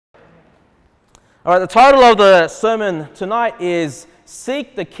All right, the title of the sermon tonight is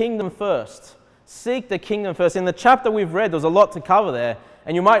Seek the Kingdom First. Seek the Kingdom First. In the chapter we've read, there's a lot to cover there,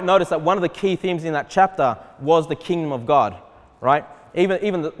 and you might notice that one of the key themes in that chapter was the kingdom of God, right?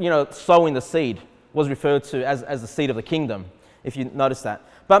 Even sowing the seed was referred to as the seed of the kingdom, if you notice that.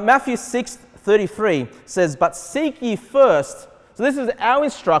 But Matthew 6:33 says, "But seek ye first," so this is our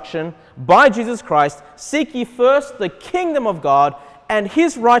instruction by Jesus Christ, "seek ye first the kingdom of God and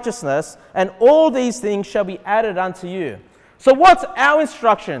his righteousness, and all these things shall be added unto you." So what's our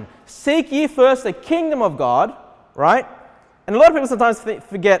instruction? Seek ye first the kingdom of God, right? And a lot of people sometimes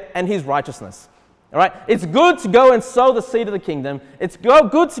forget, and his righteousness. All right? It's good to go and sow the seed of the kingdom. It's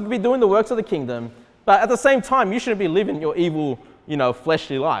good to be doing the works of the kingdom. But at the same time, you shouldn't be living your evil,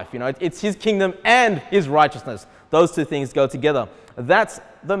 fleshly life. It's his kingdom and his righteousness. Those two things go together. That's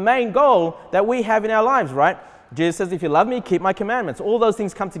the main goal that we have in our lives, right? Jesus says, if you love me, keep my commandments. All those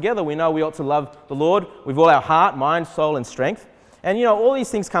things come together. We know we ought to love the Lord with all our heart, mind, soul, and strength. And, all these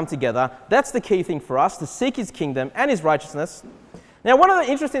things come together. That's the key thing for us, to seek his kingdom and his righteousness. Now, one of the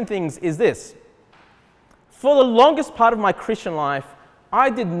interesting things is this. For the longest part of my Christian life, I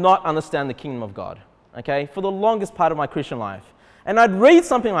did not understand the kingdom of God, okay? For the longest part of my Christian life. And I'd read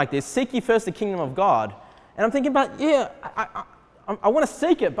something like this, seek ye first the kingdom of God. And I'm thinking about, I want to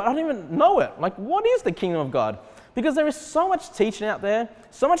seek it, but I don't even know it. Like, what is the kingdom of God? Because there is so much teaching out there,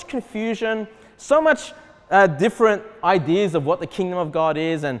 so much confusion, so much different ideas of what the kingdom of God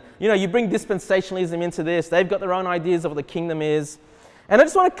is. And, you bring dispensationalism into this. They've got their own ideas of what the kingdom is. And I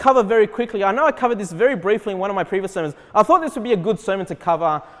just want to cover very quickly. I know I covered this very briefly in one of my previous sermons. I thought this would be a good sermon to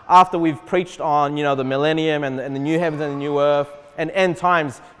cover after we've preached on, the millennium and the new heavens and the new earth and end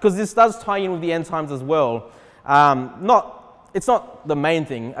times, because this does tie in with the end times as well. It's not the main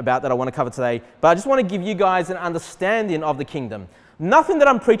thing about that I want to cover today, but I just want to give you guys an understanding of the kingdom. Nothing that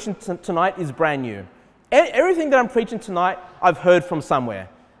I'm preaching tonight is brand new. Everything that I'm preaching tonight, I've heard from somewhere,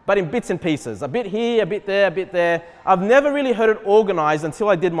 but in bits and pieces. A bit here, a bit there, a bit there. I've never really heard it organized until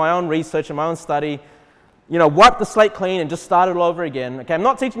I did my own research and my own study, wiped the slate clean and just started all over again. Okay, I'm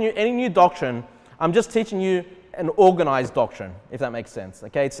not teaching you any new doctrine. I'm just teaching you an organized doctrine, if that makes sense.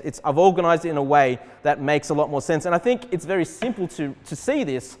 Okay, I've organized it in a way that makes a lot more sense, and I think it's very simple to see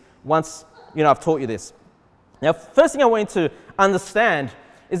this once I've taught you this. Now, first thing I want you to understand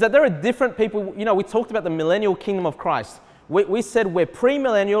is that there are different people. We talked about the millennial kingdom of Christ. We said we're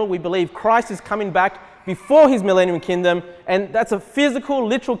premillennial. We believe Christ is coming back before his millennium kingdom, and that's a physical,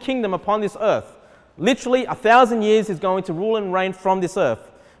 literal kingdom upon this earth. Literally, 1,000 years is going to rule and reign from this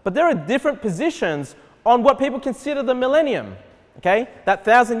earth. But there are different positions on what people consider the millennium, okay? That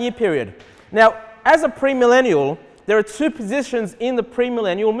 1,000-year period. Now, as a premillennial, there are two positions in the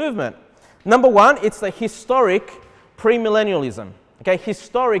premillennial movement. Number one, it's the historic premillennialism, okay?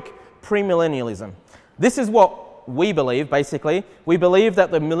 Historic premillennialism. This is what we believe, basically. We believe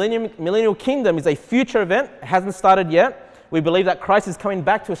that the millennial kingdom is a future event. It hasn't started yet. We believe that Christ is coming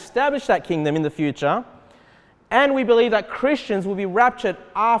back to establish that kingdom in the future. And we believe that Christians will be raptured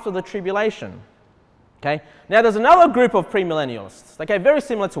after the tribulation. Okay. Now there's another group of premillennialists, okay, very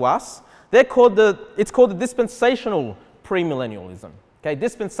similar to us. It's called the dispensational premillennialism. Okay,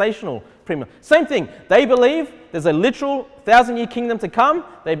 dispensational premillennialism. Same thing. They believe there's a literal 1,000-year kingdom to come.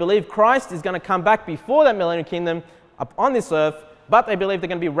 They believe Christ is going to come back before that millennial kingdom up on this earth, but they believe they're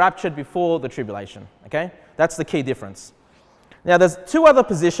going to be raptured before the tribulation. Okay, that's the key difference. Now there's two other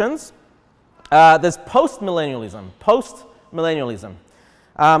positions. There's postmillennialism. Postmillennialism.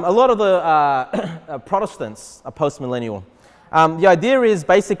 A lot of the Protestants are postmillennial. The idea is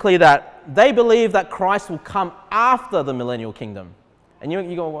basically that they believe that Christ will come after the millennial kingdom. And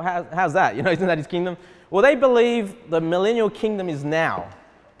you go, well, how's that? Isn't that his kingdom? Well, they believe the millennial kingdom is now.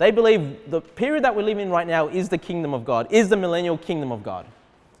 They believe the period that we live in right now is the kingdom of God, is the millennial kingdom of God.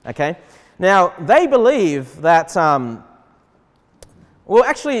 Okay? Now, they believe that... Well,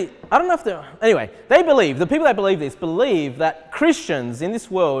 actually, I don't know if they're... Anyway, they believe, the people that believe this, believe that Christians in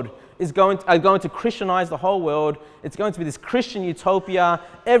this world are going to Christianize the whole world. It's going to be this Christian utopia.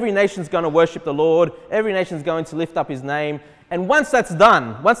 Every nation's going to worship the Lord. Every nation's going to lift up his name. And once that's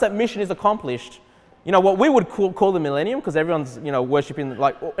done, once that mission is accomplished, what we would call the millennium, because everyone's, worshiping,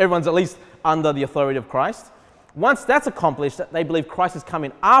 everyone's at least under the authority of Christ. Once that's accomplished, they believe Christ is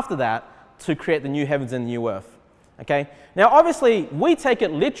coming after that to create the new heavens and the new earth. Okay. Now, obviously, we take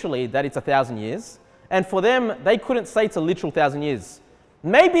it literally that it's 1,000 years, and for them, they couldn't say it's a literal 1,000 years.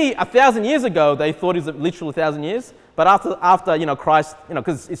 Maybe 1,000 years ago they thought it was a literal 1,000 years, but after Christ,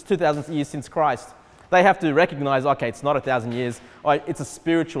 because it's 2,000 years since Christ, they have to recognize, okay, it's not 1,000 years. Or it's a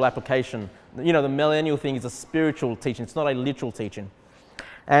spiritual application. The millennial thing is a spiritual teaching. It's not a literal teaching.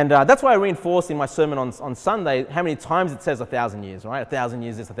 And that's why I reinforced in my sermon on Sunday how many times it says 1,000 years, right? 1,000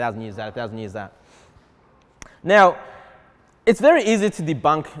 years this, 1,000 years that, 1,000 years that. Now, it's very easy to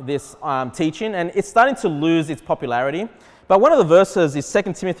debunk this teaching, and it's starting to lose its popularity. But one of the verses is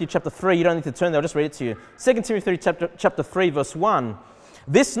 2 Timothy chapter 3. You don't need to turn there, I'll just read it to you. 2 Timothy chapter 3, verse 1.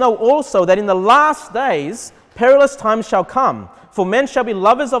 This know also that in the last days perilous times shall come, for men shall be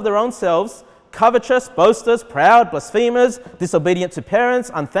lovers of their own selves, covetous, boasters, proud, blasphemers, disobedient to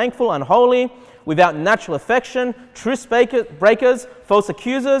parents, unthankful, unholy, without natural affection, truce breakers, false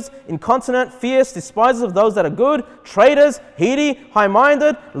accusers, incontinent, fierce, despisers of those that are good, traitors, heady,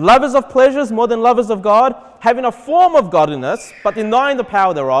 high-minded, lovers of pleasures more than lovers of God, having a form of godliness, but denying the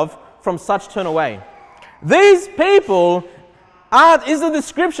power thereof. From such turn away. These people is the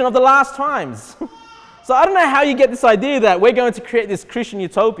description of the last times. So I don't know how you get this idea that we're going to create this Christian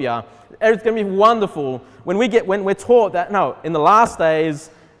utopia. It's going to be wonderful when we're taught that, no, in the last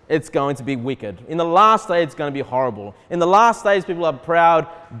days, it's going to be wicked. In the last days, it's going to be horrible. In the last days, people are proud,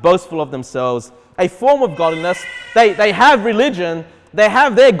 boastful of themselves, a form of godliness. They have religion, they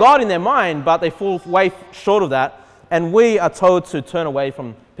have their God in their mind, but they fall way short of that. And we are told to turn away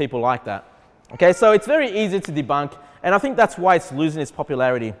from people like that. Okay, so it's very easy to debunk, and I think that's why it's losing its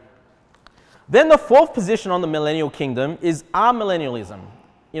popularity. Then the fourth position on the millennial kingdom is amillennialism.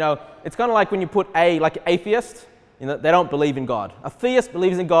 You know, it's kind of like when you put like atheist, you know, they don't believe in God. A theist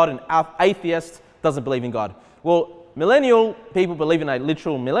believes in God, and an atheist doesn't believe in God. Well, millennial people believe in a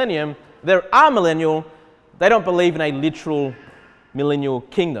literal millennium. They're amillennial. They don't believe in a literal millennial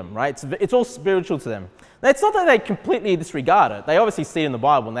kingdom, right? It's all spiritual to them. Now, it's not that they completely disregard it. They obviously see it in the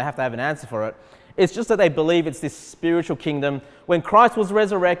Bible, and they have to have an answer for it. It's just that they believe it's this spiritual kingdom. When Christ was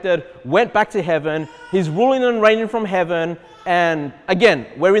resurrected, went back to heaven, he's ruling and reigning from heaven, and again,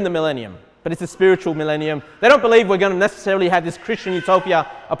 we're in the millennium, but it's a spiritual millennium. They don't believe we're going to necessarily have this Christian utopia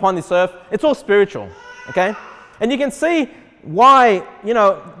upon this earth. It's all spiritual, okay? And you can see why,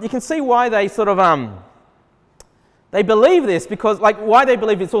 they sort of, they believe this because, like, why they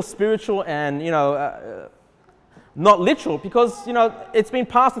believe it's all spiritual and, not literal, because, it's been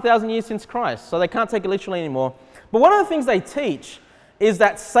past 1,000 years since Christ, so they can't take it literally anymore. But one of the things they teach is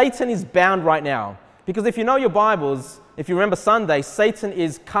that Satan is bound right now. Because if you know your Bibles, if you remember Sunday, Satan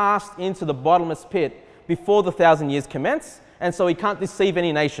is cast into the bottomless pit before the 1,000 years commence, and so he can't deceive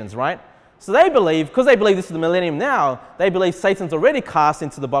any nations, right? So they believe, because they believe this is the millennium now, they believe Satan's already cast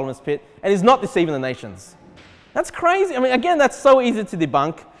into the bottomless pit and is not deceiving the nations. That's crazy. I mean, again, that's so easy to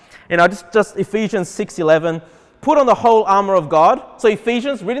debunk. Just Ephesians 6:11. Put on the whole armor of God. So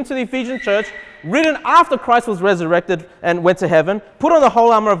Ephesians, written to the Ephesian church, written after Christ was resurrected and went to heaven. Put on the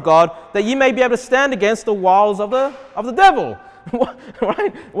whole armor of God, that ye may be able to stand against the wiles of the devil.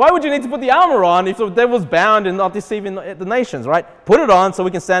 Right? Why would you need to put the armor on if the devil's bound and not deceiving the nations, right? Put it on so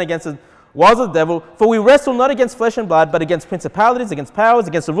we can stand against the wiles of the devil. For we wrestle not against flesh and blood, but against principalities, against powers,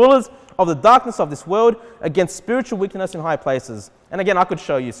 against the rulers of the darkness of this world, against spiritual wickedness in high places. And again, I could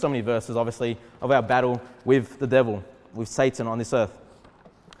show you so many verses, obviously, of our battle with the devil, with Satan on this earth.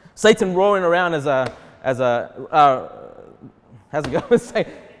 Satan roaring around how's it go? Say,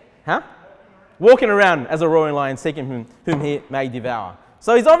 huh? Walking around as a roaring lion, seeking whom he may devour.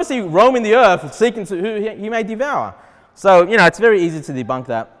 So he's obviously roaming the earth, seeking to who he may devour. So, it's very easy to debunk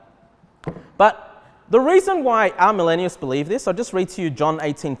that. But the reason why our millennials believe this, I'll just read to you John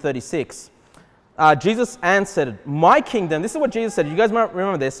 18:36. Jesus answered, my kingdom, this is what Jesus said, you guys might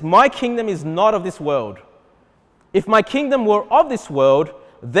remember this, my kingdom is not of this world. If my kingdom were of this world,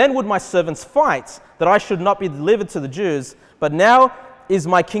 then would my servants fight, that I should not be delivered to the Jews, but now is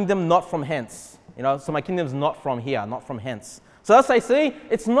my kingdom not from hence. So my kingdom is not from here, not from hence. So as they see,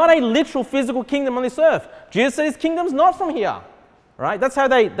 it's not a literal physical kingdom on this earth. Jesus said his kingdom's not from here. Right? That's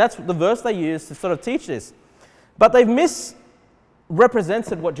the verse they use to sort of teach this. But they've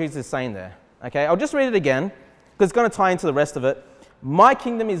misrepresented what Jesus is saying there. Okay, I'll just read it again, because it's going to tie into the rest of it. My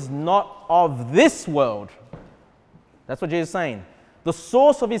kingdom is not of this world. That's what Jesus is saying. The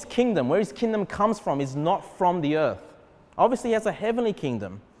source of his kingdom, where his kingdom comes from, is not from the earth. Obviously, he has a heavenly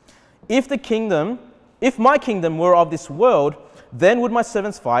kingdom. If my kingdom were of this world, then would my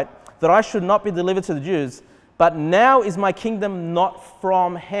servants fight, that I should not be delivered to the Jews. But now is my kingdom not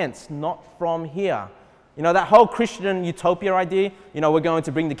from hence, not from here. That whole Christian utopia idea, we're going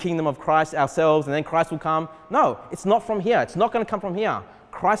to bring the kingdom of Christ ourselves and then Christ will come. No, it's not from here. It's not going to come from here.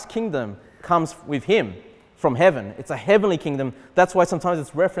 Christ's kingdom comes with him from heaven. It's a heavenly kingdom. That's why sometimes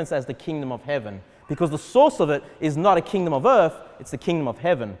it's referenced as the kingdom of heaven, because the source of it is not a kingdom of earth, it's the kingdom of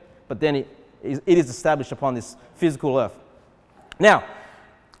heaven. But then it is established upon this physical earth. Now,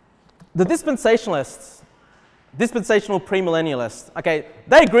 the dispensationalists, dispensational premillennialists. Okay,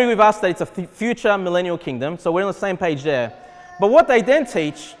 they agree with us that it's a future millennial kingdom, so we're on the same page there. But what they then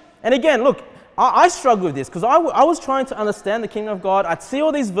teach, and again, look, I struggle with this because I was trying to understand the kingdom of God. I'd see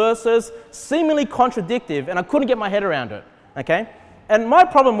all these verses seemingly contradictive, and I couldn't get my head around it. Okay, and my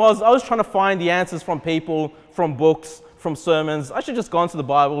problem was I was trying to find the answers from people, from books, from sermons. I should just gone to the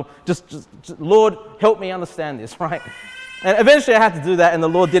Bible. Just Lord, help me understand this, right? And eventually I had to do that, and the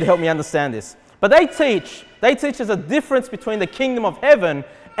Lord did help me understand this. But they teach there's a difference between the kingdom of heaven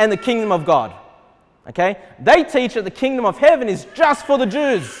and the kingdom of God. Okay? They teach that the kingdom of heaven is just for the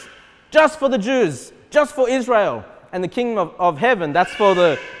Jews. Just for the Jews. Just for Israel. And the kingdom of heaven, that's for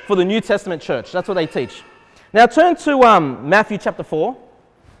the New Testament church. That's what they teach. Now turn to Matthew chapter 4.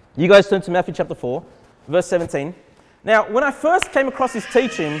 You guys turn to Matthew chapter 4, verse 17. Now, when I first came across this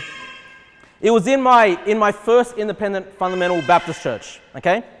teaching, it was in my first independent fundamental Baptist church.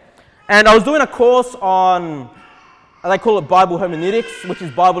 Okay? And I was doing a course on, they call it Bible hermeneutics, which is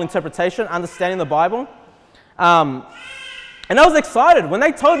Bible interpretation, understanding the Bible. And I was excited when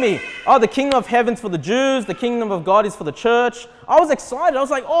they told me, oh, the kingdom of heaven's for the Jews, the kingdom of God is for the church. I was excited. I was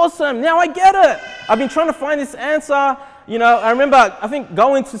like, awesome, now I get it. I've been trying to find this answer. You know, I remember, I think,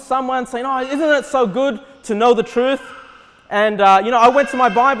 going to someone saying, oh, isn't it so good to know the truth? And, you know, I went to my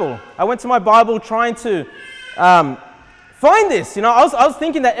Bible. I went to my Bible trying to find this. You know, I was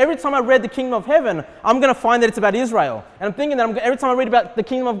thinking that every time I read the kingdom of heaven, I'm going to find that it's about Israel. And I'm thinking that every time I read about the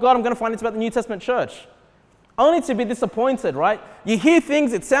kingdom of God, I'm going to find it's about the New Testament church. Only to be disappointed, right? You hear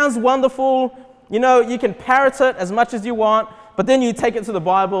things, it sounds wonderful. You know, you can parrot it as much as you want, but then you take it to the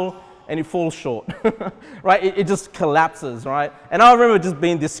Bible and it falls short, right? It just collapses, right? And I remember just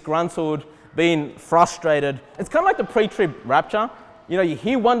being disgruntled, being frustrated. It's kind of like the pre-trib rapture. You know, you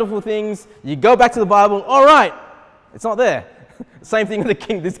hear wonderful things, you go back to the Bible, all right, it's not there. Same thing with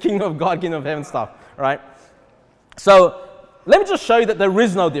this kingdom of God, kingdom of heaven stuff, right? So let me just show you that there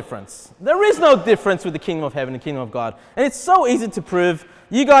is no difference. There is no difference with the kingdom of heaven and the kingdom of God. And it's so easy to prove.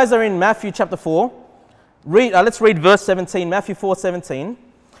 You guys are in Matthew chapter 4. Let's read verse 17, Matthew 4:17.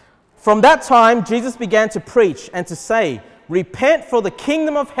 From that time, Jesus began to preach and to say, repent, for the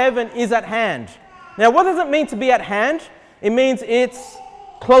kingdom of heaven is at hand. Now, what does it mean to be at hand? It means it's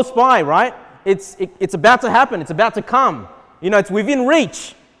close by, right? It's about to happen. It's about to come. You know, it's within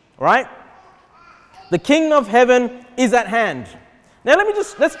reach, right? The kingdom of heaven is at hand. Now,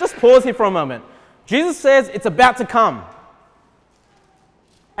 let's just pause here for a moment. Jesus says it's about to come.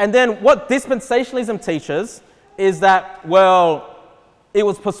 And then what dispensationalism teaches is that, well, it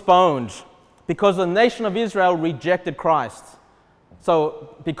was postponed because the nation of Israel rejected Christ.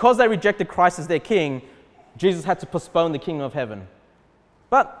 So because they rejected Christ as their king, Jesus had to postpone the kingdom of heaven.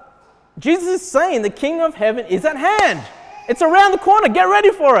 But Jesus is saying the kingdom of heaven is at hand. It's around the corner. Get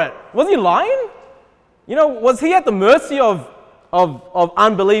ready for it. Was he lying? You know, was he at the mercy of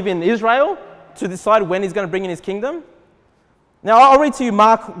unbelief in Israel to decide when he's going to bring in his kingdom? Now, I'll read to you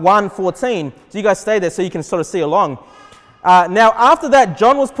Mark 1:14. So you guys stay there so you can sort of see along. Now, after that,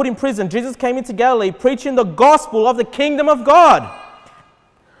 John was put in prison. Jesus came into Galilee preaching the gospel of the kingdom of God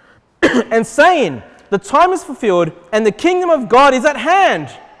and saying, the time is fulfilled and the kingdom of God is at hand.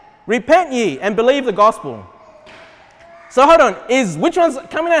 Repent ye and believe the gospel. So hold on, which one's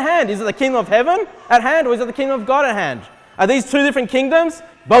coming at hand? Is it the kingdom of heaven at hand, or is it the kingdom of God at hand? Are these two different kingdoms,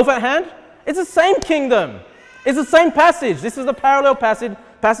 both at hand? It's the same kingdom. It's the same passage. This is the parallel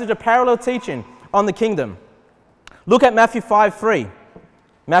passage of parallel teaching on the kingdom. Look at Matthew 5:3.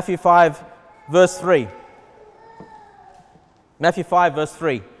 Matthew 5, verse 3. Matthew 5, verse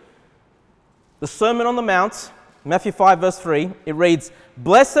 3. The Sermon on the Mount, Matthew 5, verse 3, it reads,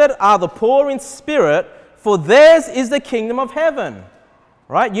 blessed are the poor in spirit, for theirs is the kingdom of heaven.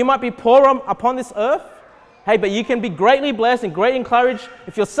 Right? You might be poor upon this earth. Hey, but you can be greatly blessed and greatly encouraged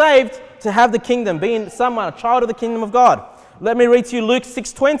if you're saved to have the kingdom, being someone, a child of the kingdom of God. Let me read to you Luke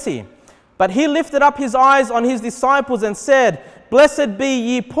 6:20. But he lifted up his eyes on his disciples and said, blessed be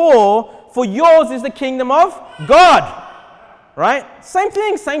ye poor, for yours is the kingdom of God. Right? Same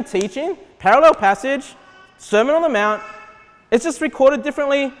thing, same teaching, parallel passage, Sermon on the Mount. It's just recorded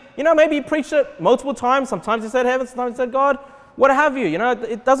differently. You know, maybe he preached it multiple times. Sometimes he said heaven, sometimes he said God. What have you? You know,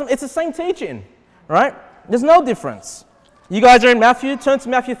 it's the same teaching. Right? There's no difference. You guys are in Matthew. Turn to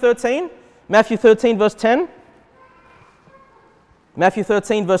Matthew 13. Matthew 13, verse 10. Matthew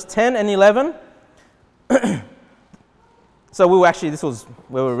 13, verse 10 and 11. So this was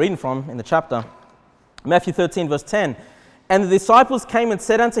where we were reading from in the chapter. Matthew 13, verse 10. And the disciples came and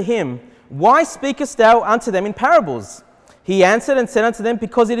said unto him, why speakest thou unto them in parables? He answered and said unto them,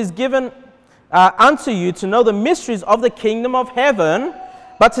 because it is given unto you to know the mysteries of the kingdom of heaven,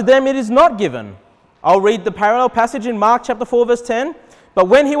 but to them it is not given. I'll read the parallel passage in Mark chapter 4, verse 10. But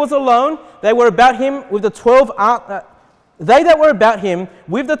when he was alone, they that were about him with the 12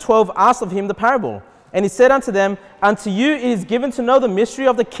 asked of him the parable. And he said unto them, Unto you it is given to know the mystery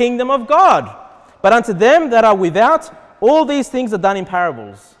of the kingdom of God. But unto them that are without, all these things are done in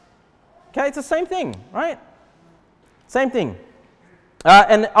parables. Okay, it's the same thing, right? Same thing.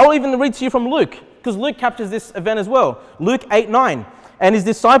 And I'll even read to you from Luke, because Luke captures this event as well. Luke 8:9. And his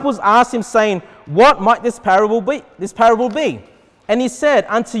disciples asked him, saying, What might this parable be? And he said,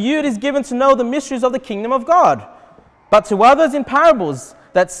 Unto you it is given to know the mysteries of the kingdom of God, but to others in parables,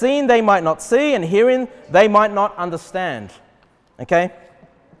 that seeing they might not see, and hearing they might not understand. Okay?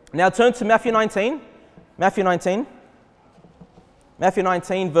 Now turn to Matthew 19. Matthew 19,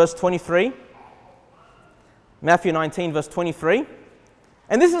 verse 23. Matthew 19, verse 23.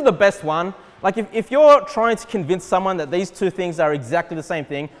 And this is the best one. Like if you're trying to convince someone that these two things are exactly the same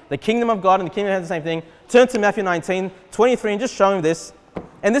thing, the kingdom of God and the kingdom of heaven are the same thing, turn to Matthew 19, 23 and just show him this.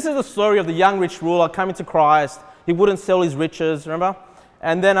 And this is the story of the young rich ruler coming to Christ. He wouldn't sell his riches, remember?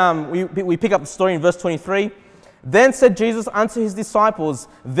 And then we pick up the story in verse 23. Then said Jesus unto his disciples,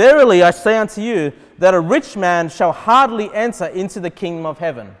 Verily I say unto you, that a rich man shall hardly enter into the kingdom of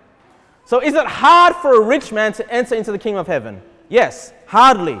heaven. So is it hard for a rich man to enter into the kingdom of heaven? Yes,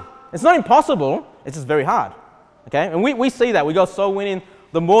 hardly. It's not impossible, it's just very hard. Okay? And we see that. We go soul winning.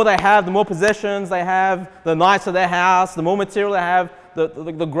 The more they have, the more possessions they have, the nicer their house, the more material they have,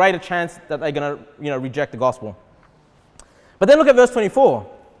 the greater chance that they're going to reject the gospel. But then look at verse 24.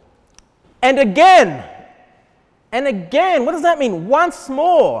 And again, what does that mean? Once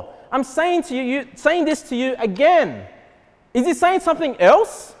more. I'm saying to you, saying this to you again. Is he saying something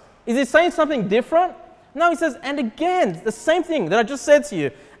else? Is he saying something different? No, he says, and again, the same thing that I just said to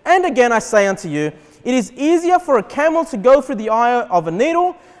you. And again I say unto you, it is easier for a camel to go through the eye of a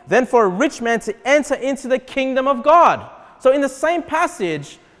needle than for a rich man to enter into the kingdom of God. So in the same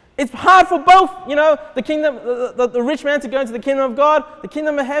passage, it's hard for both, the kingdom, the rich man to go into the kingdom of God, the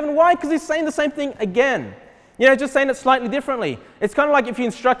kingdom of heaven. Why? Because he's saying the same thing again. Just saying it slightly differently. It's kind of like if you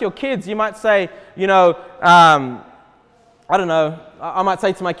instruct your kids, you might say, I don't know, I might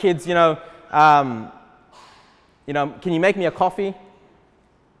say to my kids, can you make me a coffee?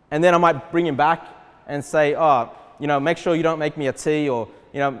 And then I might bring him back and say, make sure you don't make me a tea, or,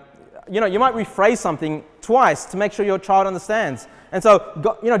 you might rephrase something twice to make sure your child understands. And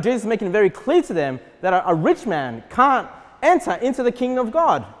so, Jesus is making it very clear to them that a rich man can't enter into the kingdom of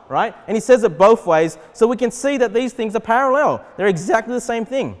God, right? And he says it both ways, so we can see that these things are parallel. They're exactly the same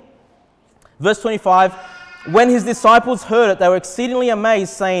thing. Verse 25, when his disciples heard it, they were exceedingly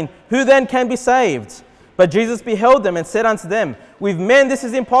amazed, saying, Who then can be saved? But Jesus beheld them and said unto them, With men this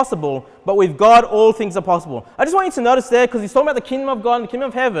is impossible, but with God all things are possible. I just want you to notice there, because he's talking about the kingdom of God and the kingdom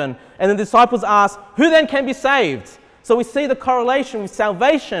of heaven, and the disciples ask, Who then can be saved? So we see the correlation with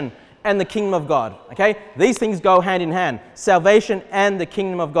salvation and the kingdom of God. Okay? These things go hand in hand. Salvation and the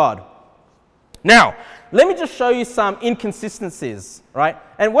kingdom of God. Now, let me just show you some inconsistencies, right?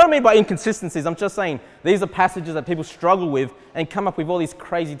 And what I mean by inconsistencies, I'm just saying these are passages that people struggle with and come up with all this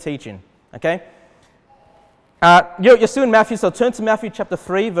crazy teaching. Okay? You're still in Matthew, so turn to Matthew chapter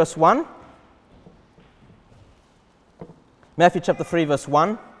 3, verse 1. Matthew chapter 3, verse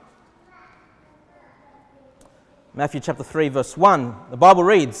 1. Matthew chapter 3, verse 1. The Bible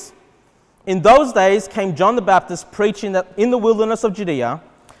reads, In those days came John the Baptist preaching that in the wilderness of Judea,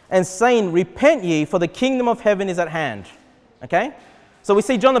 and saying, Repent ye, for the kingdom of heaven is at hand. Okay? So we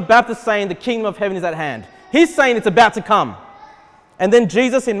see John the Baptist saying the kingdom of heaven is at hand. He's saying it's about to come. And then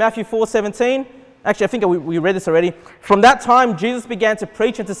Jesus in Matthew 4:17, actually I think we read this already. From that time Jesus began to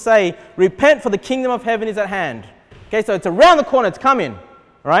preach and to say, Repent, for the kingdom of heaven is at hand. Okay, so it's around the corner, it's coming.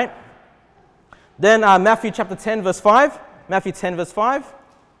 Right? Then Matthew chapter 10 verse 5. Matthew 10 verse 5.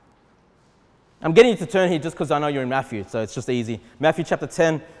 I'm getting you to turn here just because I know you're in Matthew, so it's just easy. Matthew chapter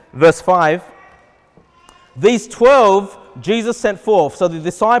 10 verse 5. These 12 Jesus sent forth, so the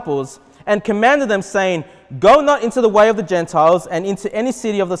disciples, and commanded them, saying, Go not into the way of the Gentiles, and into any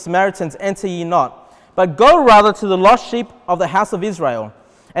city of the Samaritans enter ye not, but go rather to the lost sheep of the house of Israel.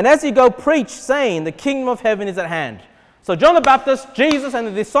 And as ye go, preach, saying, The kingdom of heaven is at hand. So John the Baptist, Jesus, and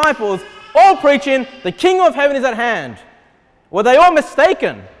the disciples all preaching, the kingdom of heaven is at hand. Were they all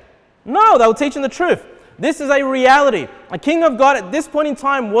mistaken? No, they were teaching the truth. This is a reality. A kingdom of God at this point in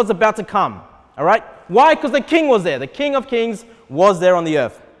time was about to come. All right? Why? Because the king was there. The King of Kings was there on the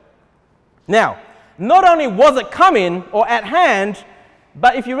earth. Now, not only was it coming or at hand,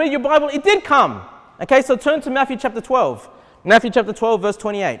 but if you read your Bible, it did come. Okay, so turn to Matthew chapter 12. Matthew chapter 12, verse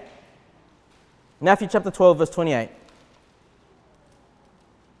 28. Matthew chapter 12, verse 28.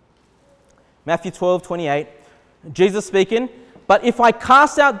 Matthew 12:28. Jesus speaking, but if I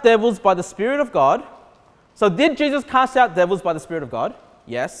cast out devils by the Spirit of God, so did Jesus cast out devils by the Spirit of God?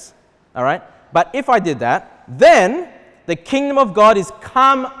 Yes. All right. But if I did that, then the kingdom of God is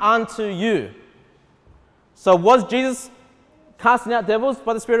come unto you. So was Jesus casting out devils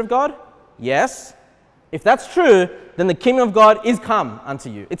by the Spirit of God? Yes. If that's true, then the kingdom of God is come unto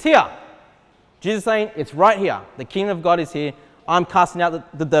you. It's here. Jesus is saying, it's right here. The kingdom of God is here. I'm casting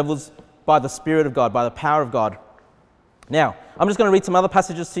out the devils by the Spirit of God, by the power of God. Now, I'm just going to read some other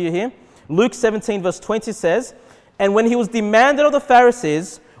passages to you here. Luke 17 verse 20 says, and when he was demanded of the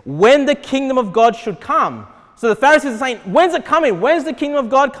Pharisees when the kingdom of God should come. So the Pharisees are saying, when's it coming? When's the kingdom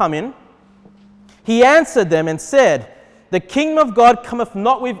of God coming? He answered them and said, the kingdom of God cometh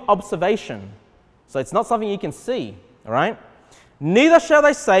not with observation. So it's not something you can see, all right? Neither shall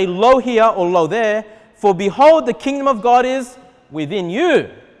they say, lo here or lo there, for behold, the kingdom of God is within you.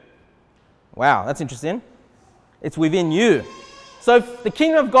 Wow, that's interesting. It's within you. So if the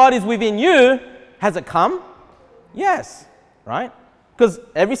kingdom of God is within you, has it come? Yes, right? Because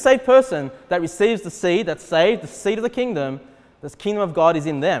every saved person that receives the seed, that's saved, the seed of the kingdom of God is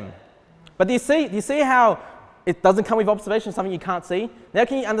in them. But do you see how it doesn't come with observation, something you can't see? Now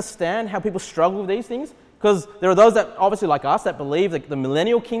can you understand how people struggle with these things? Because there are those that, obviously like us, that believe that the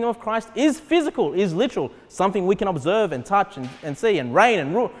millennial kingdom of Christ is physical, is literal, something we can observe and touch and see and reign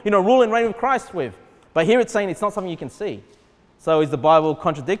and rule, rule and reign with Christ with. But here it's saying it's not something you can see. So is the Bible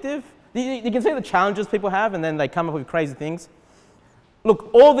contradictive? You can see the challenges people have, and then they come up with crazy things.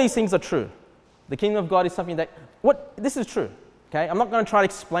 Look, all these things are true. The kingdom of God is something that, this is true, okay? I'm not going to try to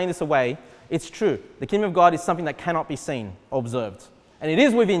explain this away. It's true. The kingdom of God is something that cannot be seen or observed. And it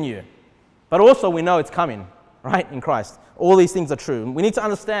is within you. But also we know it's coming, right, in Christ. All these things are true. We need to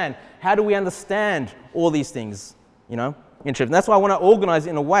understand, how do we understand all these things, in truth? And that's why I want to organize it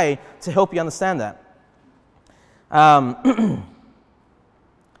in a way to help you understand that.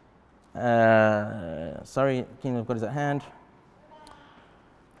 Sorry, kingdom of God is at hand.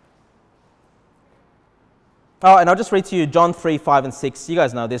 Oh, and I'll just read to you John 3, 5 and 6. You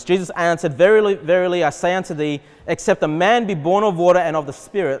guys know this. Jesus answered, verily, verily, I say unto thee, except a man be born of water and of the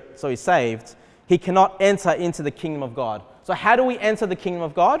Spirit, so he's saved, he cannot enter into the kingdom of God. So how do we enter the kingdom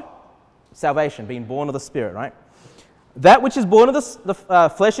of God? Salvation, being born of the Spirit, right? That which is born of the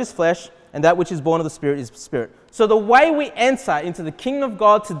flesh is flesh, and that which is born of the Spirit is spirit. So the way we enter into the kingdom of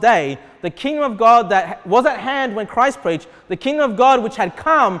God today, the kingdom of God that was at hand when Christ preached, the kingdom of God which had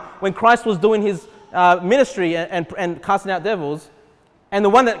come when Christ was doing his ministry and casting out devils, and the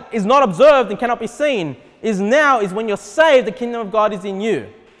one that is not observed and cannot be seen is when you're saved, the kingdom of God is in you.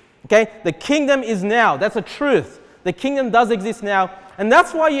 Okay? The kingdom is now. That's a truth. The kingdom does exist now. And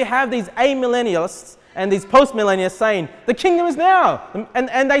that's why you have these amillennialists and these post-millennialists saying, the kingdom is now.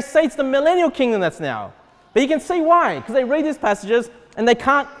 And they say it's the millennial kingdom that's now. But you can see why. Because they read these passages and they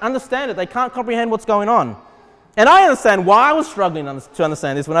can't understand it. They can't comprehend what's going on. And I understand why I was struggling to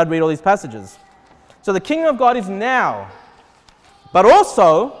understand this when I'd read all these passages. So the kingdom of God is now. But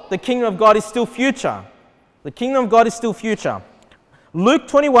also, the kingdom of God is still future. The kingdom of God is still future. Luke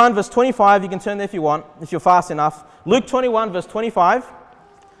 21 verse 25, you can turn there if you want, if you're fast enough. Luke 21 verse 25.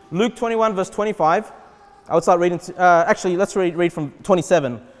 Luke 21 verse 25. I would start reading, actually let's read from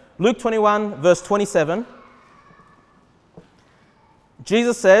 27. Luke 21 verse 27.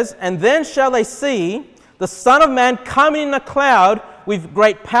 Jesus says, and then shall they see the Son of Man coming in a cloud with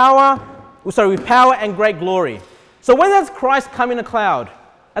power and great glory. So when does Christ come in a cloud?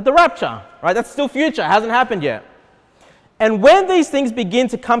 At the rapture, right? That's still future, hasn't happened yet. And when these things begin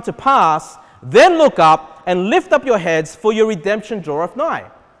to come to pass, then look up and lift up your heads, for your redemption draweth nigh.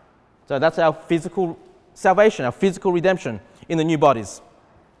 So that's our physical salvation, our physical redemption in the new bodies.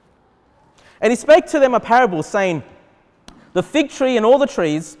 And he spake to them a parable, saying, the fig tree and all the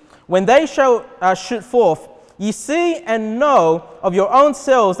trees, when they shall shoot forth, ye see and know of your own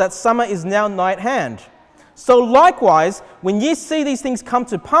selves that summer is now nigh at hand. So likewise, when ye see these things come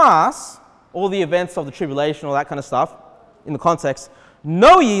to pass, all the events of the tribulation, all that kind of stuff, in the context,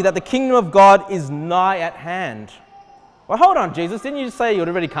 know ye that the kingdom of God is nigh at hand. Well, hold on, Jesus, didn't you just say you had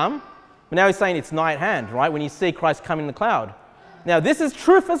already come? But now he's saying it's nigh at hand, right? When you see Christ come in the cloud. Now, this is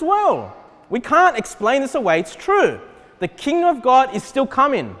truth as well. We can't explain this away. It's true. The kingdom of God is still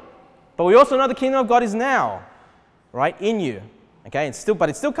coming. But we also know the kingdom of God is now, right, in you. Okay, but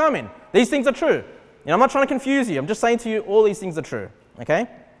it's still coming. These things are true. I'm not trying to confuse you. I'm just saying to you, all these things are true. Okay?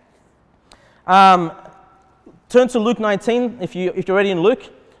 Turn to Luke 19, if you're already in Luke.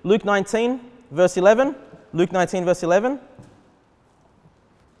 Luke 19, verse 11. Luke 19, verse 11.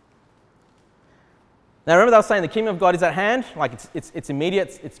 Now remember, I was saying the kingdom of God is at hand, like it's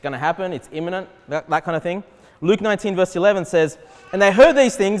immediate, it's going to happen, it's imminent, that kind of thing. Luke 19 verse 11 says, and they heard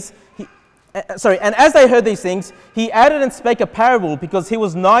these things, and as they heard these things, he added and spake a parable, because he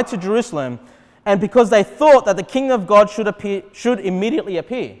was nigh to Jerusalem, and because they thought that the kingdom of God should immediately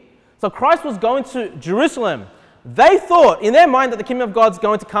appear. So Christ was going to Jerusalem. They thought in their mind that the kingdom of God's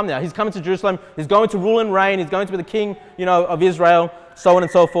going to come now. He's coming to Jerusalem, he's going to rule and reign, he's going to be the king, of Israel, so on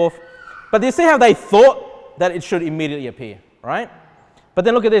and so forth. But do you see how they thought that it should immediately appear, right? But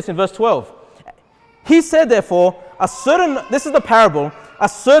then look at this in verse 12. He said, therefore, this is the parable, a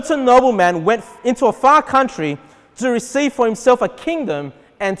certain nobleman went into a far country to receive for himself a kingdom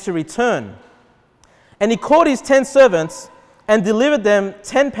and to return. And he called his 10 servants and delivered them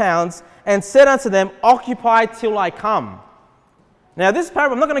 10 pounds and said unto them, occupy till I come. Now this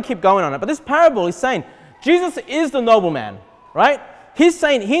parable, I'm not going to keep going on it, but this parable is saying Jesus is the nobleman, right? He's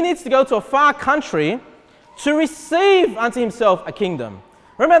saying he needs to go to a far country to receive unto himself a kingdom.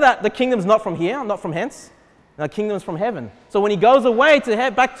 Remember that the kingdom's not from here, not from hence. The kingdom's from heaven. So when he goes away to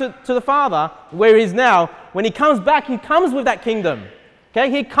head back to the Father, where he is now, when he comes back, he comes with that kingdom. Okay,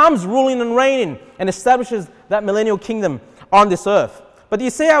 he comes ruling and reigning and establishes that millennial kingdom on this earth. But do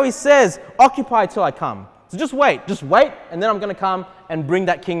you see how he says, occupy till I come? So just wait, and then I'm going to come and bring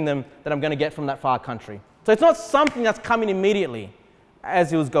that kingdom that I'm going to get from that far country. So it's not something that's coming immediately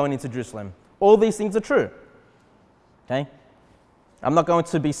as he was going into Jerusalem. All these things are true. Okay? I'm not going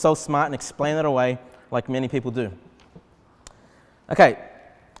to be so smart and explain it away like many people do. Okay,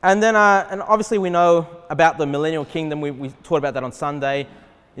 and then and obviously we know about the millennial kingdom. We taught about that on Sunday.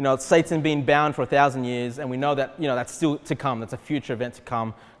 Satan being bound for 1,000 years, and we know that that's still to come. That's a future event to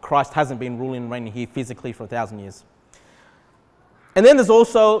come. Christ hasn't been ruling and reigning here physically for 1,000 years. And then there's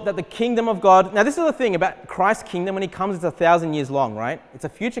also that the kingdom of God. Now this is the thing about Christ's kingdom. When he comes, it's 1,000 years long, right? It's a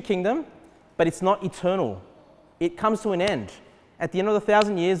future kingdom, but it's not eternal. It comes to an end. At the end of the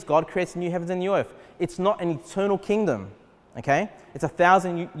 1,000 years, God creates the new heavens and new earth. It's not an eternal kingdom, okay? It's a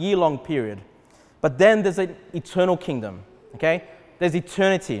 1,000-year-long period. But then there's an eternal kingdom, okay? There's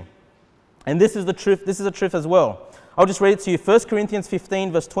eternity. And this is the truth. This is the truth as well. I'll just read it to you. 1 Corinthians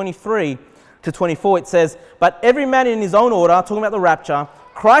 15, verse 23 to 24, it says, but every man in his own order, talking about the rapture,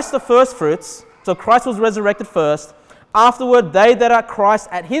 Christ the first fruits, so Christ was resurrected first, afterward they that are Christ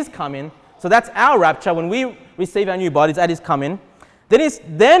at his coming, so that's our rapture, when we receive our new bodies at his coming.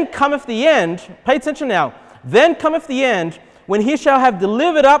 Then cometh the end, pay attention now, then cometh the end, when he shall have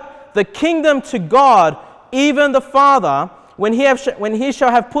delivered up the kingdom to God, even the Father, when he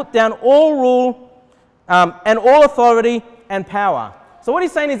shall have put down all rule and all authority and power. So what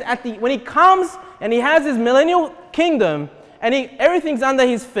he's saying is when he comes and he has his millennial kingdom and everything's under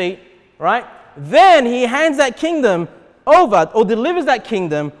his feet, right? Then he hands that kingdom over, or delivers that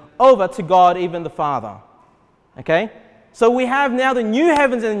kingdom over to God, even the Father. Okay? So we have now the new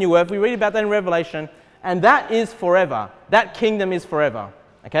heavens and the new earth. We read about that in Revelation, and that is forever. That kingdom is forever.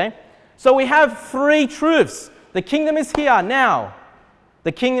 Okay? So we have three truths. The kingdom is here now.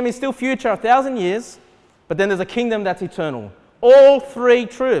 The kingdom is still future, 1,000 years, but then there's a kingdom that's eternal. All three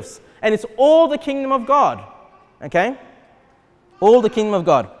truths. And it's all the kingdom of God. Okay? All the kingdom of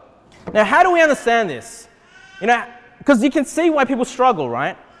God. Now, how do we understand this? Because you can see why people struggle,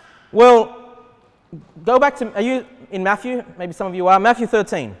 right? Well, go back to, are you in Matthew? Maybe some of you are. Matthew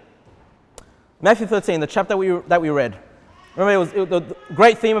 13. Matthew 13, the chapter that we read. Remember, the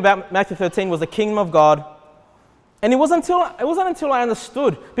great theme about Matthew 13 was the kingdom of God. And it wasn't until I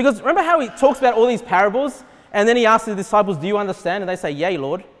understood. Because remember how he talks about all these parables? And then he asks the disciples, do you understand? And they say, yea,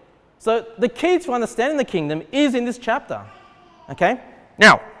 Lord. So the key to understanding the kingdom is in this chapter. Okay?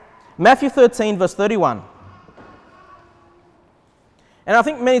 Now, Matthew 13, verse 31. And I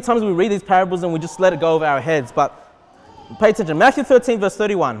think many times we read these parables and we just let it go over our heads. But pay attention. Matthew 13, verse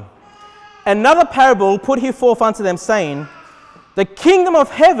 31. Another parable put he forth unto them, saying, the kingdom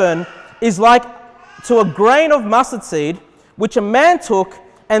of heaven is like to a grain of mustard seed, which a man took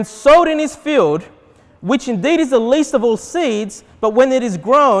and sowed in his field, which indeed is the least of all seeds, but when it is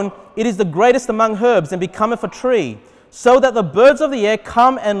grown, it is the greatest among herbs, and becometh a tree, so that the birds of the air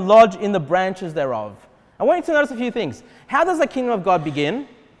come and lodge in the branches thereof. I want you to notice a few things. How does the kingdom of God begin?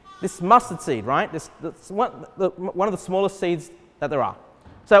 This mustard seed, right? This one of the smallest seeds that there are.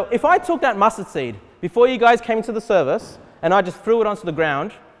 So if I took that mustard seed before you guys came into the service, and I just threw it onto the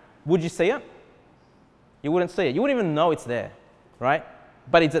ground, would you see it? You wouldn't see it. You wouldn't even know it's there, right?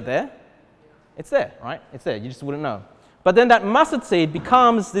 But is it there? It's there, right? It's there. You just wouldn't know. But then that mustard seed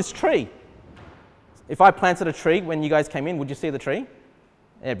becomes this tree. If I planted a tree when you guys came in, would you see the tree?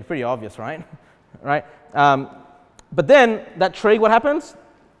 Yeah, it'd be pretty obvious, right? Right? But then that tree, what happens?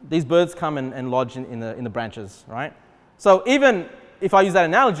 these birds come and lodge in the branches, right? So even if I use that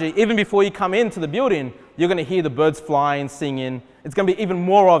analogy, even before you come into the building, you're going to hear the birds flying, singing. It's going to be even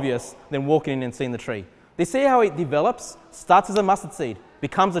more obvious than walking in and seeing the tree. Do you see how it develops? Starts as a mustard seed,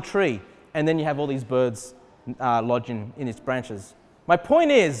 becomes a tree, and then you have all these birds lodging in its branches. My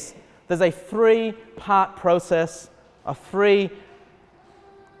point is, there's a three-part process, a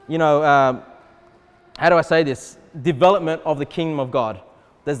how do I say this? Development of the kingdom of God.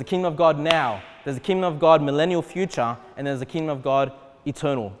 There's the kingdom of God now, there's the kingdom of God millennial future, and there's the kingdom of God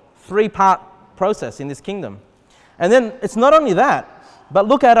eternal. Three-part process in this kingdom. And then it's not only that, but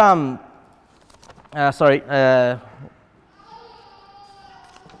look at, where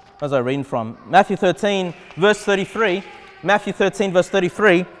was I reading from? Matthew 13, verse 33. Matthew 13, verse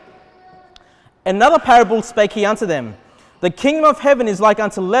 33. Another parable spake he unto them. The kingdom of heaven is like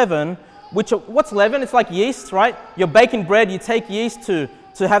unto leaven, what's leaven? It's like yeast, right? You're baking bread, you take yeast to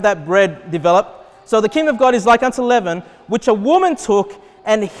have that bread develop. So the kingdom of God is like unto leaven, which a woman took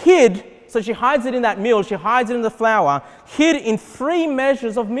and hid. So she hides it in that meal, she hides it in the flour, hid in 3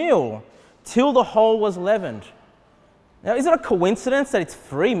 measures of meal, till the whole was leavened. Now, is it a coincidence that it's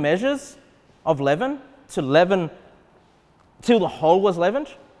 3 measures of leaven to leaven till the whole was leavened?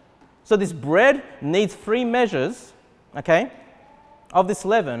 So this bread needs 3 measures, okay, of this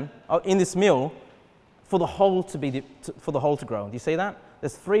leaven in this meal for the whole to grow. Do you see that?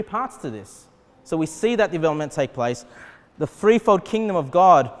 There's 3 parts to this. So we see that development take place. The threefold kingdom of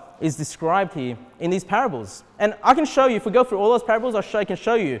God is described here in these parables. And I can show you, if we go through all those parables, I can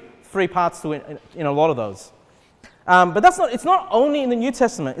show you 3 parts to it in a lot of those. But it's not only in the New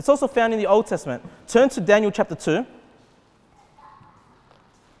Testament, it's also found in the Old Testament. Turn to Daniel chapter 2.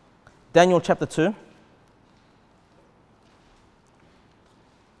 Daniel chapter 2.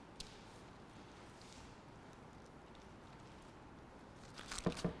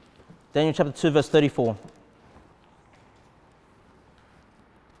 Daniel chapter 2, verse 34.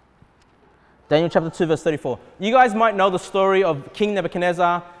 Daniel chapter 2, verse 34. You guys might know the story of King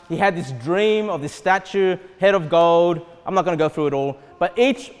Nebuchadnezzar. He had this dream of this statue, head of gold. I'm not going to go through it all. But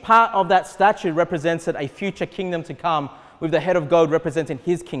each part of that statue represented a future kingdom to come, with the head of gold representing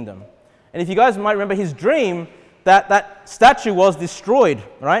his kingdom. And if you guys might remember his dream, that statue was destroyed,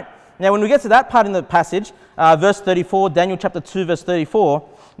 right? Now, when we get to that part in the passage, verse 34, Daniel chapter 2, verse 34,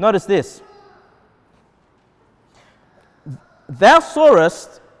 notice this. Thou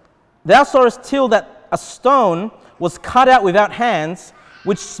sawest till that a stone was cut out without hands,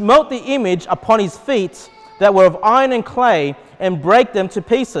 which smote the image upon his feet that were of iron and clay, and brake them to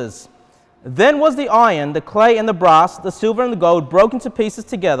pieces. Then was the iron, the clay, and the brass, the silver and the gold broken to pieces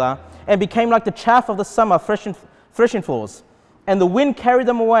together, and became like the chaff of the summer threshing floors. And the wind carried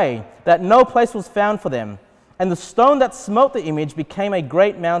them away, that no place was found for them. And the stone that smote the image became a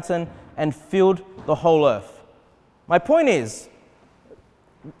great mountain and filled the whole earth. My point is,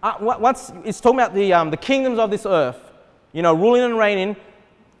 once it's talking about the kingdoms of this earth, ruling and reigning,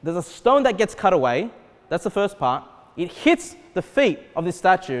 there's a stone that gets cut away. That's the first part. It hits the feet of this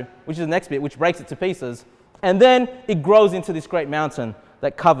statue, which is the next bit, which breaks it to pieces. And then it grows into this great mountain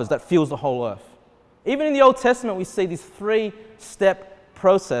that fills the whole earth. Even in the Old Testament, we see this 3-step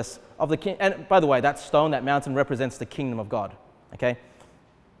process of the king. And by the way, that stone, that mountain represents the kingdom of God. Okay?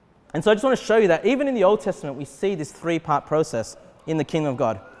 And so I just want to show you that even in the Old Testament, we see this 3-part process in the kingdom of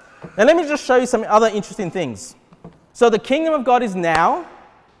God. Now let me just show you some other interesting things. So the kingdom of God is now,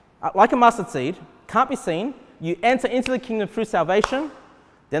 like a mustard seed, can't be seen. You enter into the kingdom through salvation.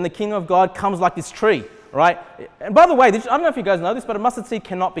 Then the kingdom of God comes like this tree, right? And by the way, I don't know if you guys know this, but a mustard seed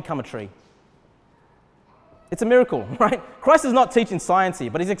cannot become a tree. It's a miracle, right? Christ is not teaching science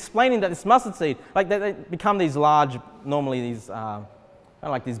here, but he's explaining that this mustard seed, like they become these large, normally these, kind of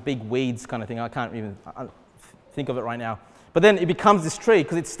like these big weeds kind of thing. I can't even think of it right now. But then it becomes this tree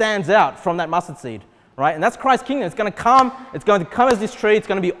because it stands out from that mustard seed, right? And that's Christ's kingdom. It's going to come as this tree. It's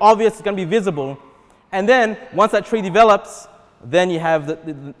going to be obvious. It's going to be visible. And then once that tree develops, then you have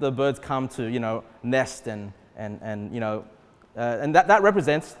the birds come to, nest and that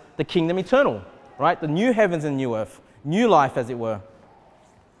represents the kingdom eternal, right? The new heavens and new earth, new life, as it were.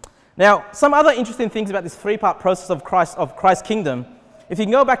 Now, some other interesting things about this 3-part process of Christ's kingdom. If you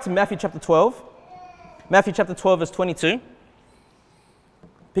can go back to Matthew chapter 12, verse 22.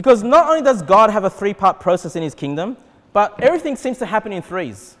 Because not only does God have a 3-part process in his kingdom, but everything seems to happen in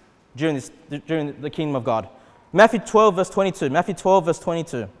 3s during the kingdom of God. Matthew 12, verse 22. Matthew 12, verse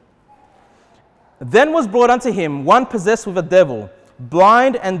 22. Then was brought unto him one possessed with a devil,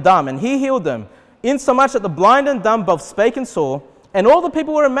 blind and dumb, and he healed them, insomuch that the blind and dumb both spake and saw. And all the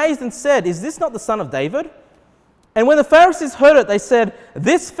people were amazed and said, Is this not the son of David? And when the Pharisees heard it, they said,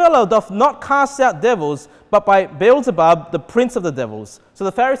 "This fellow doth not cast out devils, but by Beelzebub, the prince of the devils." So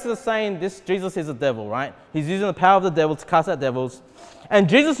the Pharisees are saying this Jesus is a devil, right? He's using the power of the devil to cast out devils. And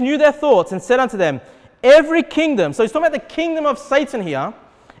Jesus knew their thoughts and said unto them, "Every kingdom," so he's talking about the kingdom of Satan here,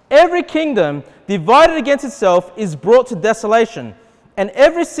 "every kingdom divided against itself is brought to desolation, and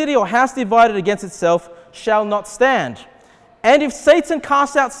every city or house divided against itself shall not stand. And if Satan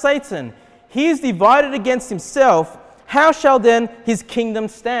cast out Satan, he is divided against himself. How shall then his kingdom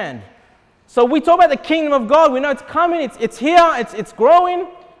stand?" So we talk about the kingdom of God. We know it's coming, it's here, it's growing.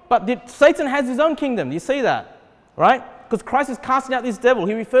 But Satan has his own kingdom. Do you see that? Right? Because Christ is casting out this devil.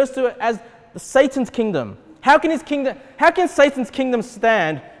 He refers to it as Satan's kingdom. How can Satan's kingdom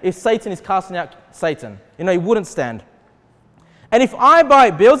stand if Satan is casting out Satan? You know, he wouldn't stand. "And if I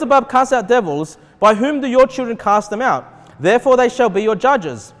by Beelzebub cast out devils, by whom do your children cast them out? Therefore they shall be your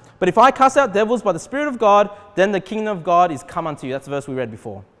judges. But if I cast out devils by the Spirit of God, then the kingdom of God is come unto you." That's the verse we read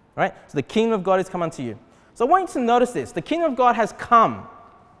before, right? So the kingdom of God is come unto you. So I want you to notice this. The kingdom of God has come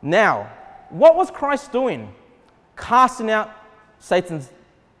now. What was Christ doing? Casting out Satan's,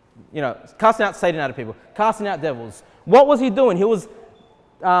 casting out Satan out of people, casting out devils. What was he doing? He was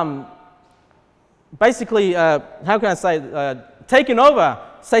basically, taking over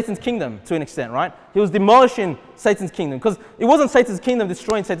Satan's kingdom to an extent, right? He was demolishing Satan's kingdom, because it wasn't Satan's kingdom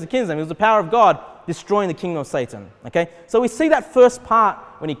destroying Satan's kingdom. It was the power of God destroying the kingdom of Satan, okay? So we see that first part.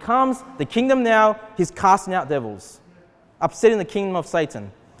 When he comes, the kingdom now, he's casting out devils, upsetting the kingdom of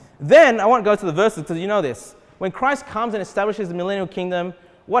Satan. Then, I want to go to the verses because you know this. When Christ comes and establishes the millennial kingdom,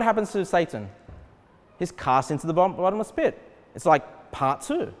 what happens to Satan? He's cast into the bottomless pit. It's like part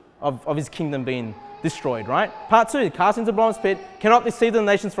 2 of his kingdom being destroyed, right? Part 2, cast into the bottomless pit, cannot deceive the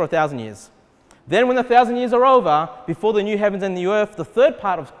nations for 1,000 years. Then when the 1,000 years are over, before the new heavens and the new earth, the third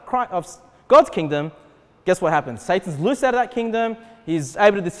part of God's kingdom, guess what happens? Satan's loosed out of that kingdom. He's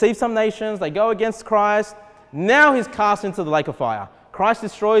able to deceive some nations. They go against Christ. Now he's cast into the lake of fire. Christ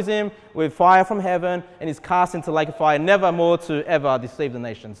destroys him with fire from heaven, and he's cast into the lake of fire, never more to ever deceive the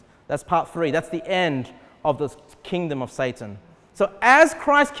nations. That's part 3. That's the end of the kingdom of Satan. So as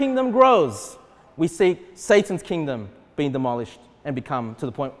Christ's kingdom grows, we see Satan's kingdom being demolished and become to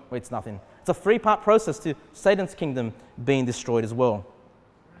the point where it's nothing. It's a 3-part process to Satan's kingdom being destroyed as well.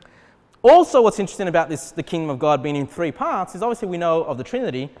 Also, what's interesting about the kingdom of God being in 3 parts is obviously we know of the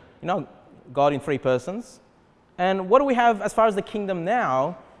Trinity, God in 3 persons. And what do we have as far as the kingdom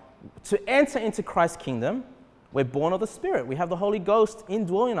now? To enter into Christ's kingdom, we're born of the Spirit. We have the Holy Ghost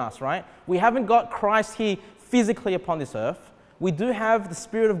indwelling us, right? We haven't got Christ here physically upon this earth. We do have the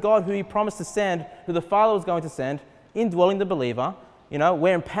Spirit of God who he promised to send, who the Father was going to send, indwelling the believer.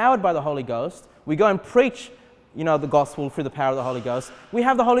 We're empowered by the Holy Ghost. We go and preach, the gospel through the power of the Holy Ghost. We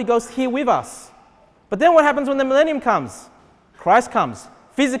have the Holy Ghost here with us. But then what happens when the millennium comes? Christ comes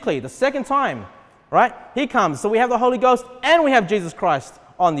physically, the second time, right? He comes. So we have the Holy Ghost and we have Jesus Christ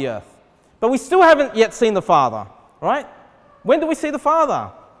on the earth. But we still haven't yet seen the Father, right? When do we see the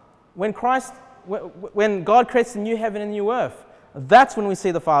Father? When God creates the new heaven and new earth. That's when we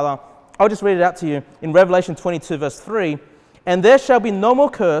see the Father. I'll just read it out to you in Revelation 22 verse 3. "And there shall be no more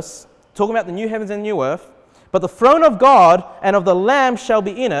curse," talking about the new heavens and new earth, "but the throne of God and of the Lamb shall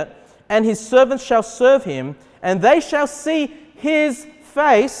be in it, and his servants shall serve him, and they shall see his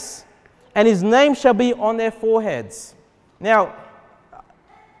face, and his name shall be on their foreheads." Now,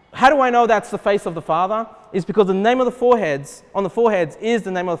 how do I know that's the face of the Father? It's because the name of the foreheads, on the foreheads, is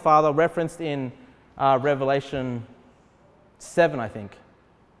the name of the Father referenced in Revelation 7, I think.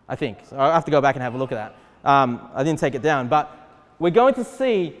 So I have to go back and have a look at that. I didn't take it down, but we're going to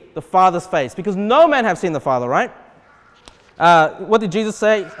see the Father's face because no man have seen the Father, right? What did Jesus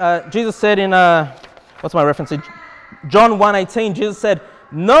say? Jesus said in, what's my reference? John 1:18, Jesus said,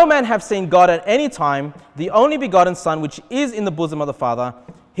 "No man have seen God at any time, the only begotten Son, which is in the bosom of the Father,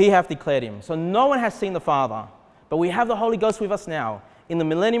 he hath declared him." So no one has seen the Father, but we have the Holy Ghost with us now. In the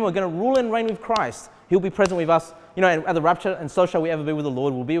millennium, we're going to rule and reign with Christ. He'll be present with us, at the rapture, and so shall we ever be with the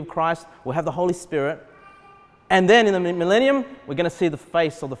Lord. We'll be with Christ. We'll have the Holy Spirit. And then in the millennium, we're going to see the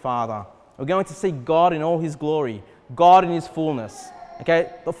face of the Father. We're going to see God in all his glory, God in his fullness, okay,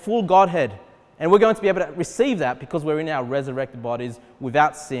 the full Godhead. And we're going to be able to receive that because we're in our resurrected bodies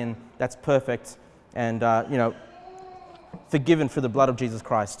without sin, that's perfect, and, forgiven through the blood of Jesus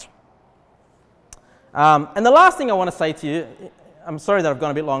Christ. And the last thing I want to say to you, I'm sorry that I've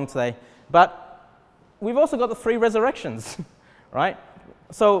gone a bit long today, but we've also got the 3 resurrections, right?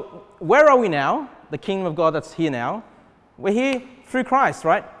 So where are we now? The kingdom of God that's here now. We're here through Christ,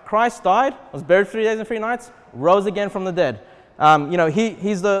 right? Christ died, was buried 3 days and 3 nights, rose again from the dead.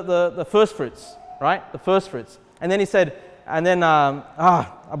 He's the first fruits, right? The first fruits. And then he said, I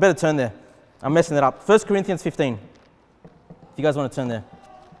better turn there. I'm messing it up. 1 Corinthians 15. If you guys want to turn there.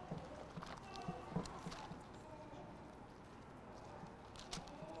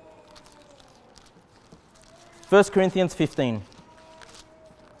 1 Corinthians 15.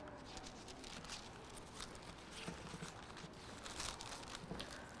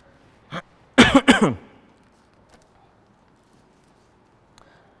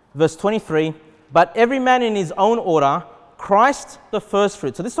 Verse 23, but every man in his own order, Christ the first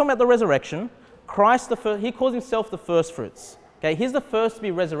fruit. So this is talking about the resurrection. Christ the first, he calls himself the first fruits. Okay, he's the first to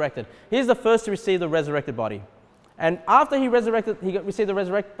be resurrected. He's the first to receive the resurrected body. And after he received the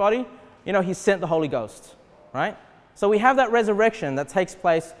resurrected body, he sent the Holy Ghost, right? So we have that resurrection that takes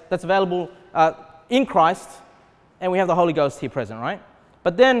place, that's available in Christ, and we have the Holy Ghost here present, right?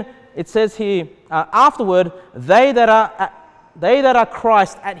 But then it says here, afterward, they that are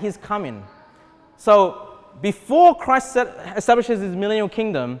Christ at his coming. So before Christ establishes his millennial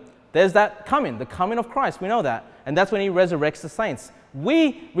kingdom, there's that coming, the coming of Christ. We know that. And that's when he resurrects the saints.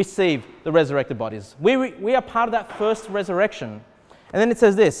 We receive the resurrected bodies. We are part of that first resurrection. And then it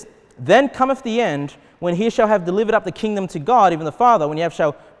says this, then cometh the end, when he shall have delivered up the kingdom to God, even the Father, when he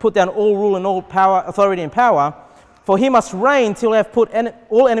shall put down all rule and all power, authority and power. For he must reign till he have put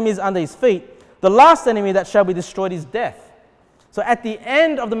all enemies under his feet. The last enemy that shall be destroyed is death. So at the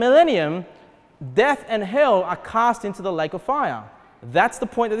end of the millennium, death and hell are cast into the lake of fire. That's the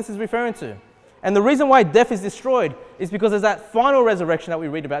point that this is referring to. And the reason why death is destroyed is because there's that final resurrection that we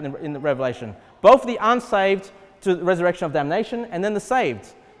read about in the Revelation. Both the unsaved to the resurrection of damnation and then the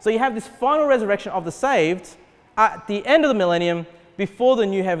saved. So you have this final resurrection of the saved at the end of the millennium before the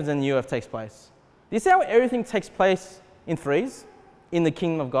new heavens and new earth takes place. Do you see how everything takes place in threes in the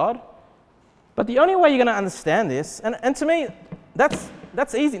kingdom of God? But the only way you're going to understand this, and to me,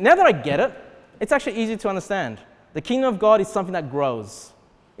 that's easy. Now that I get it, it's actually easy to understand. The kingdom of God is something that grows.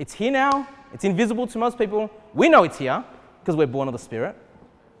 It's here now. It's invisible to most people. We know it's here because we're born of the Spirit.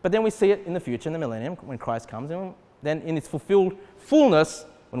 But then we see it in the future, in the millennium, when Christ comes. And then in its fulfilled fullness,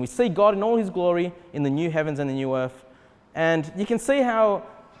 when we see God in all his glory in the new heavens and the new earth. And you can see how,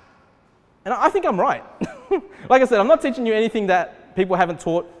 and I think I'm right. Like I said, I'm not teaching you anything that people haven't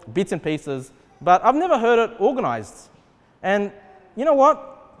taught, bits and pieces, but I've never heard it organized. And you know what?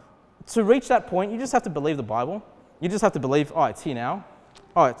 To reach that point, you just have to believe the Bible. You just have to believe, oh, it's here now.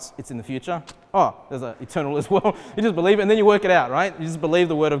 Oh, it's in the future. Oh, there's an eternal as well. You just believe it, and then you work it out, right? You just believe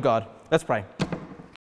the word of God. Let's pray.